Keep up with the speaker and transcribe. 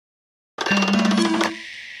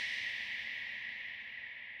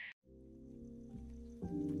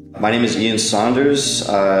My name is Ian Saunders.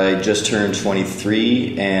 I just turned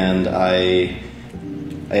 23 and I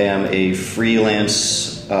am a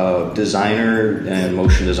freelance designer and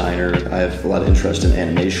motion designer. I have a lot of interest in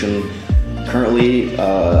animation. Currently,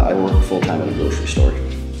 I work full-time at a grocery store.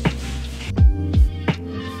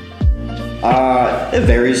 It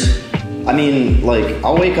varies. I mean, like,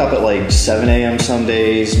 I'll wake up at like 7 a.m. some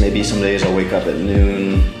days, maybe some days I'll wake up at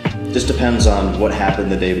noon. Just depends on what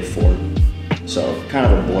happened the day before. So, kind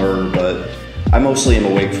of a blur, but I mostly am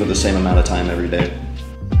awake for the same amount of time every day.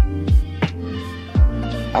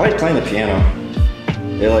 I like playing the piano.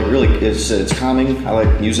 It's calming. I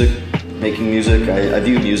like music, making music. I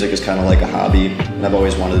view music as kind of like a hobby, and I've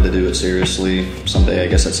always wanted to do it seriously. Someday I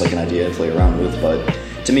guess that's like an idea I play around with, but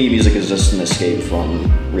to me music is just an escape from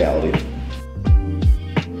reality.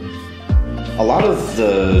 A lot of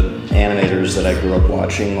the animators that I grew up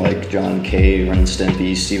watching, like John Kay, Ren and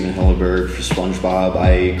Stimpy, Steven Hillenburg, SpongeBob,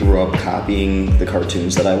 I grew up copying the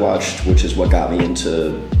cartoons that I watched, which is what got me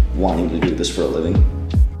into wanting to do this for a living.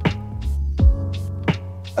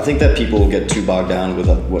 I think that people get too bogged down with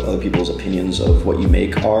what other people's opinions of what you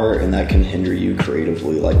make are, and that can hinder you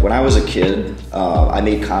creatively. Like when I was a kid, I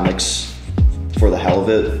made comics for the hell of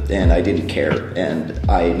it, and I didn't care, and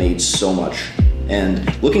I made so much.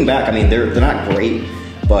 And looking back, I mean, they're not great,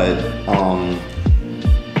 but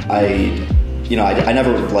I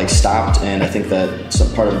never like stopped, and I think that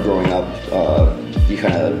some part of growing up, you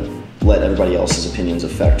kind of let everybody else's opinions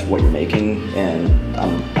affect what you're making, and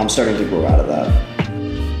I'm starting to grow out of that.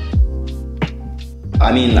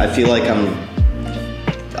 I mean, I feel like I'm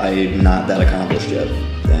not that accomplished yet,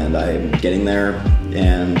 and I'm getting there,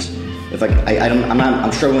 and if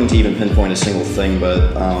I'm struggling to even pinpoint a single thing,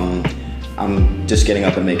 but I'm just getting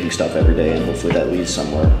up and making stuff every day, and hopefully that leads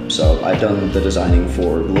somewhere. So I've done the designing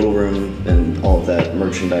for the Little Room and all of that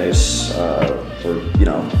merchandise, or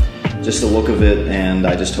just the look of it, and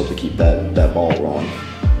I just hope to keep that ball rolling.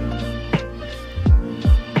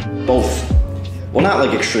 Both. Well, not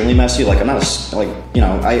like extremely messy. Like I'm not like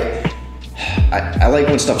I like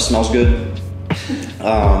when stuff smells good.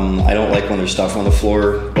 I don't like when there's stuff on the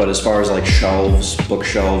floor. But as far as like shelves,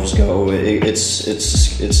 bookshelves go, it's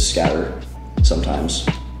a scatter sometimes.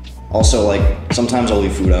 Also, like sometimes I'll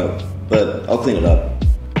leave food out, but I'll clean it up.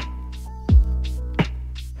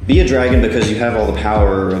 Be a dragon because you have all the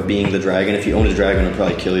power of being the dragon. If you own a dragon, it'll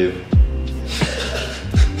probably kill you.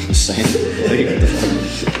 Just saying.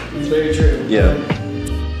 It's very true. Yeah.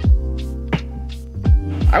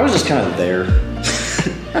 I was just kind of there.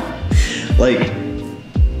 Like,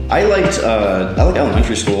 I liked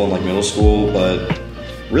elementary school and like middle school, but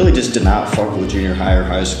really just did not fuck with junior high or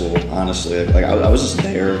high school, honestly. Like, I was just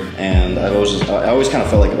there, and I always kind of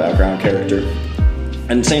felt like a background character.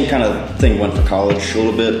 And the same kind of thing went for college a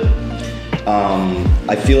little bit.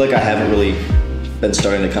 I feel like I haven't really been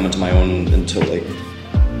starting to come into my own until like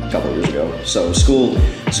a couple of years ago. So school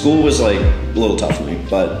was like a little tough for me,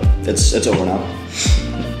 but it's over now.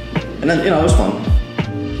 And then, it was fun.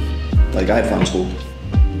 Like, I had fun in school.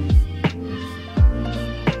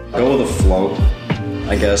 Go with the flow,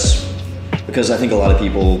 I guess, because I think a lot of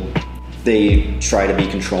people, they try to be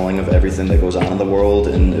controlling of everything that goes on in the world,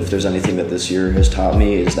 and if there's anything that this year has taught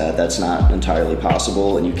me is that that's not entirely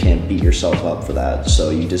possible, and you can't beat yourself up for that. So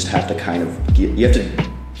you just have to kind of, you have to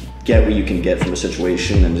get what you can get from a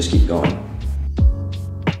situation and just keep going.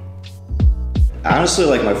 Honestly,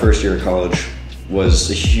 like my first year of college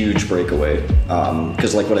was a huge breakaway,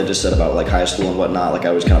 because like what I just said about like high school and whatnot, like I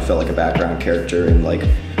always kind of felt like a background character, and like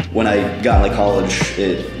when I got into college,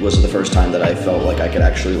 it was the first time that I felt like I could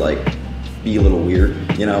actually like be a little weird,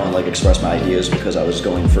 and like express my ideas, because I was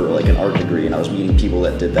going for like an art degree and I was meeting people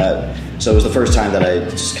that did that. So it was the first time that I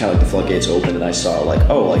just kind of like the floodgates opened, and I saw like,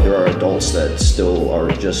 oh, like there are adults that still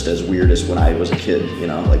are just as weird as when I was a kid,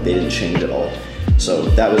 like they didn't change at all. So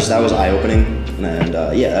that was eye-opening, and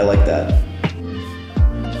yeah, I like that.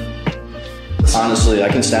 Honestly, I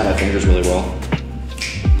can snap my fingers really well.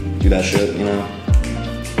 Do that shit,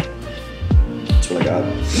 That's what I got.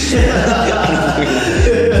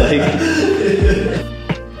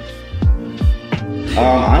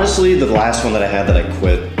 Honestly, the last one that I had that I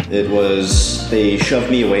quit, they shoved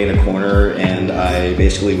me away in a corner, and I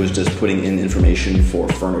basically was just putting in information for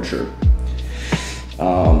furniture.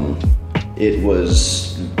 It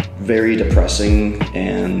was very depressing,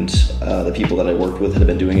 and the people that I worked with had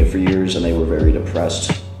been doing it for years, and they were very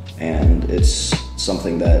depressed, and it's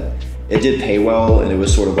something that it did pay well, and it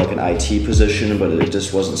was sort of like an IT position, but it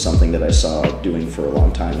just wasn't something that I saw doing for a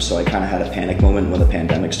long time. So I kind of had a panic moment when the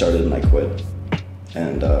pandemic started, and I quit.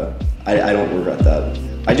 And I don't regret that.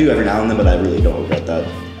 I do every now and then, but I really don't regret that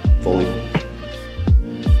fully.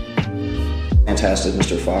 Fantastic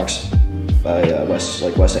Mr. Fox by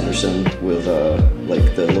Wes Anderson with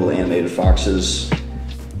like the little animated foxes.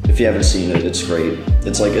 If you haven't seen it, it's great.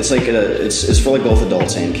 It's for like both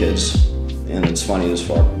adults and kids, and it's funny as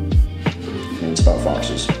fuck. And it's about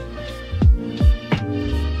foxes.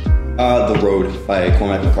 The Road by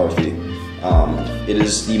Cormac McCarthy. It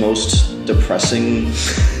is the most depressing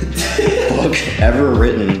book ever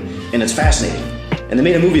written, and it's fascinating. And they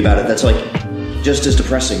made a movie about it that's like just as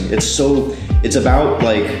depressing. It's about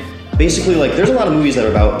like, basically like, there's a lot of movies that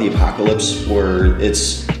are about the apocalypse where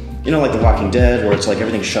it's, you know, like The Walking Dead, where it's like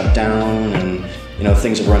everything's shut down and, you know,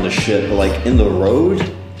 things have run to shit. But like in The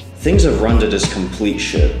Road, things have run to just complete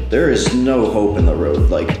shit. There is no hope in The Road.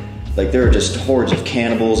 Like there are just hordes of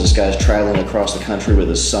cannibals. This guy's traveling across the country with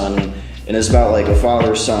his son. And it's about like a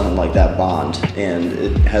father-son and like that bond. And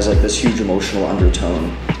it has like this huge emotional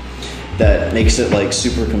undertone that makes it like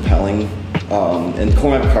super compelling. And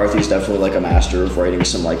Cormac McCarthy is definitely like a master of writing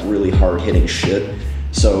some like really hard-hitting shit.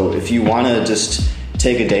 So if you want to just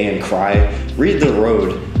take a day and cry, read The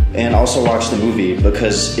Road and also watch the movie,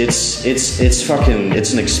 because it's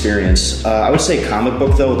an experience. I would say comic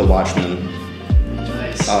book though, The Watchmen.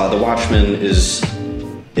 Nice. The Watchmen is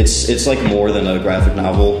it's like more than a graphic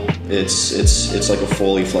novel. It's like a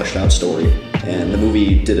fully fleshed out story, and the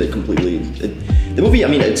movie did it completely. The movie, I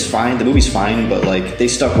mean, it's fine. The movie's fine, but like they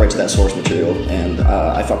stuck right to that source material, and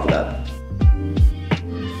I fuck with that.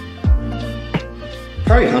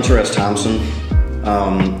 Probably Hunter S. Thompson.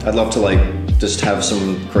 I'd love to like just have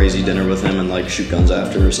some crazy dinner with him and like shoot guns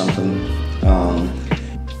after or something.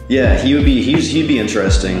 Yeah, he'd be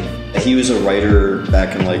interesting. He was a writer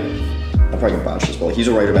back in like, I'm probably gonna botch this, but like he's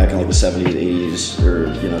a writer back in like the 70s, 80s, or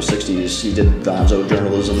 60s. He did gonzo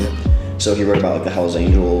journalism, so he wrote about like the Hells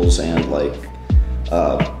Angels and like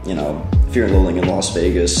Fear and Loathing in Las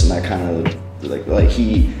Vegas and that kind of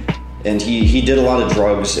he did a lot of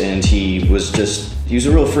drugs, and he was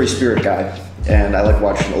a real free spirit guy, and I like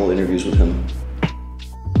watching old interviews with him.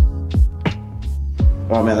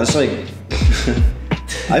 Oh man, that's like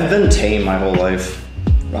I've been tame my whole life,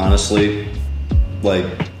 honestly. Like,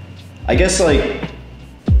 I guess like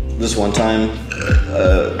this one time,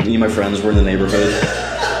 me and my friends were in the neighborhood,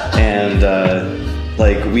 and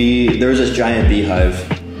there was this giant beehive.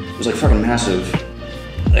 It was like fucking massive,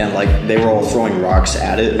 and like they were all throwing rocks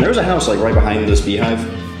at it. And there was a house like right behind this beehive,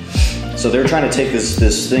 so they were trying to take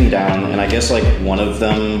this thing down. And I guess like one of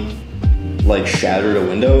them like shattered a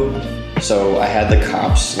window. So I had the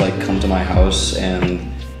cops like come to my house, and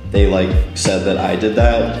they like said that I did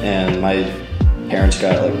that, and my parents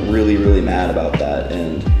got like really, really mad about that.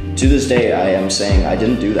 And to this day, I am saying I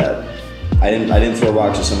didn't do that. I didn't throw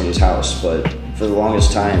rocks at somebody's house, but for the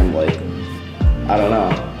longest time, like, I don't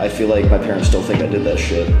know. I feel like my parents still think I did that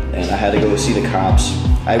shit, and I had to go see the cops.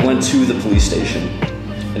 I went to the police station,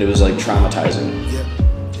 and it was like traumatizing.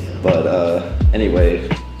 But anyway,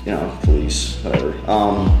 police, whatever.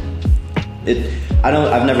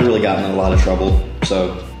 I've never really gotten in a lot of trouble,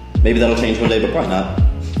 so maybe that'll change one day, but probably not.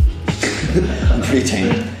 I'm pretty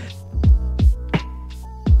tame.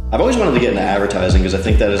 I've always wanted to get into advertising, because I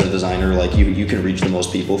think that as a designer, like you can reach the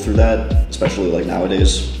most people through that, especially like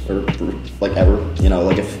nowadays, or like ever,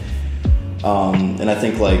 like if, and I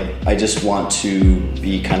think like I just want to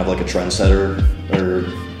be kind of like a trendsetter, or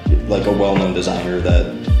like a well-known designer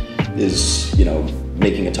that is,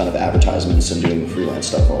 making a ton of advertisements and doing freelance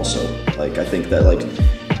stuff also. Like, I think that like,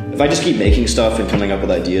 if I just keep making stuff and coming up with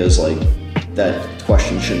ideas, like that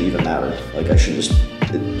question shouldn't even matter. Like I should just,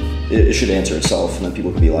 it should answer itself, and then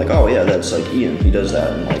people can be like, oh yeah, that's like Ian, he does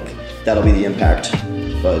that, and like that'll be the impact.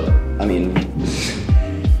 But I mean,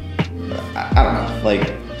 I don't know.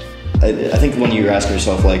 Like I think when you're asking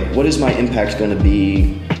yourself like, what is my impact going to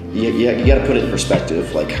be? You got to put it in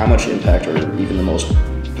perspective. Like, how much impact are even the most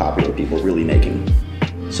popular people really making?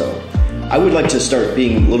 So I would like to start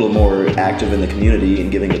being a little more active in the community and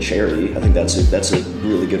giving to charity. I think that's a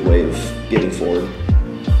really good way of giving forward.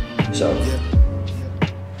 So.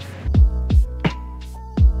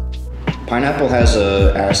 Pineapple has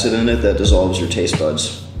a acid in it that dissolves your taste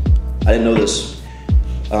buds. I didn't know this,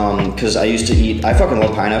 because I fucking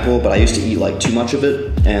love pineapple, but I used to eat like too much of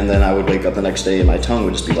it, and then I would wake up the next day and my tongue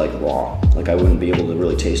would just be like raw. Like I wouldn't be able to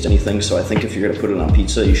really taste anything, so I think if you're gonna put it on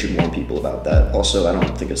pizza, you should warn people about that. Also, I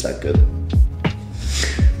don't think it's that good.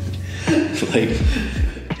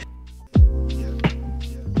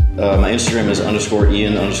 My Instagram is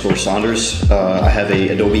 _Ian_Saunders. I have a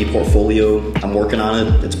Adobe portfolio. I'm working on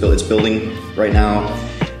it. It's building right now.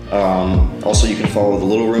 Also, you can follow The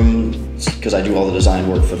Little Room because I do all the design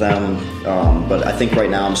work for them. But I think right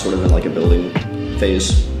now I'm sort of in like a building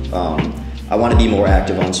phase. I want to be more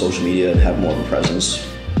active on social media and have more of a presence.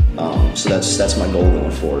 So that's my goal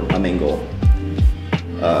going forward. My main goal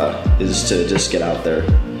is to just get out there.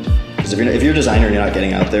 Because if you're a designer and you're not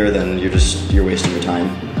getting out there, then you're wasting your time,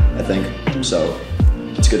 I think. So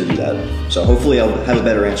it's good to do that. So hopefully I'll have a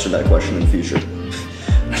better answer to that question in the future.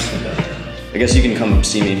 I guess you can come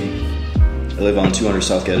see me. I live on 200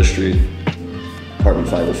 South Geddes Street, apartment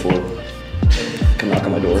 504. Come knock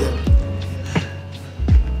on my door.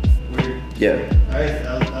 Weird. Yeah. Alright,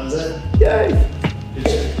 that was it. Yay!